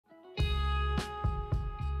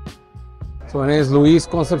So my name is Luis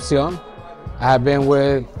Concepcion. I have been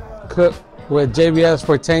with JBS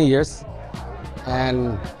for 10 years,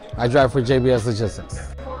 and I drive for JBS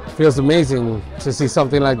Logistics. It feels amazing to see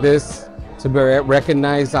something like this, to be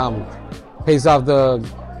recognized, pays off the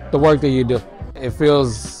work that you do. It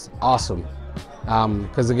feels awesome,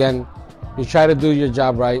 because again, you try to do your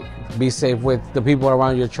job right, be safe with the people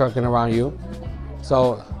around your truck and around you.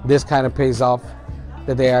 So this kind of pays off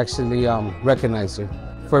that they actually recognize you.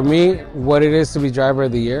 For me, what it is to be driver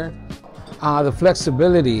of the year, the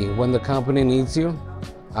flexibility when the company needs you,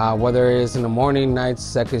 whether it's in the morning, nights,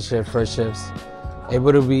 second shift, first shifts,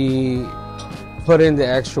 able to be put in the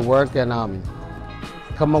extra work and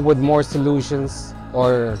come up with more solutions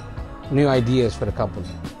or new ideas for the company.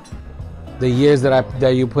 The years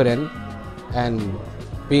that you put in and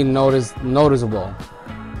being noticeable.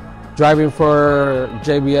 Driving for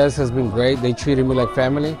JBS has been great. They treated me like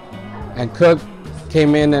family, and Cook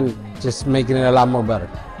came in and just making it a lot more better.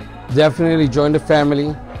 Definitely join the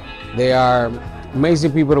family. They are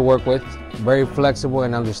amazing people to work with, very flexible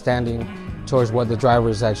and understanding towards what the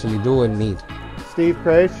drivers actually do and need. Steve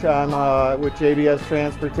Krisch, I'm with JBS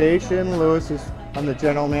Transportation. I'm the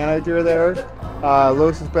general manager there.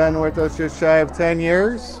 Lewis has been with us just shy of 10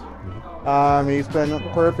 years. He's been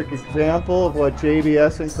a perfect example of what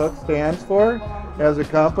JBS and Cook stands for as a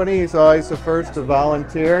company. He's always the first to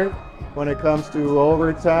volunteer when it comes to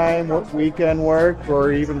overtime, weekend work,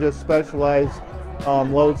 or even just specialized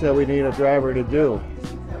loads that we need a driver to do.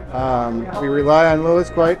 We rely on Lewis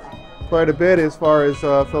quite a bit as far as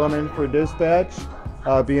filling in for dispatch,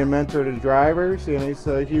 being mentor to drivers, and he's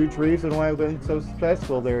a huge reason why we've been so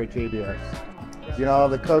successful there at JBS. You know,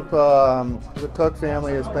 the Cook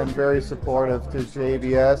family has been very supportive to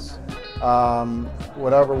JBS.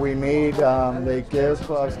 Whatever we need, they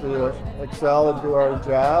give us to excel and do our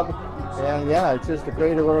job. And yeah, it's just a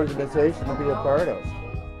great organization to be a part of.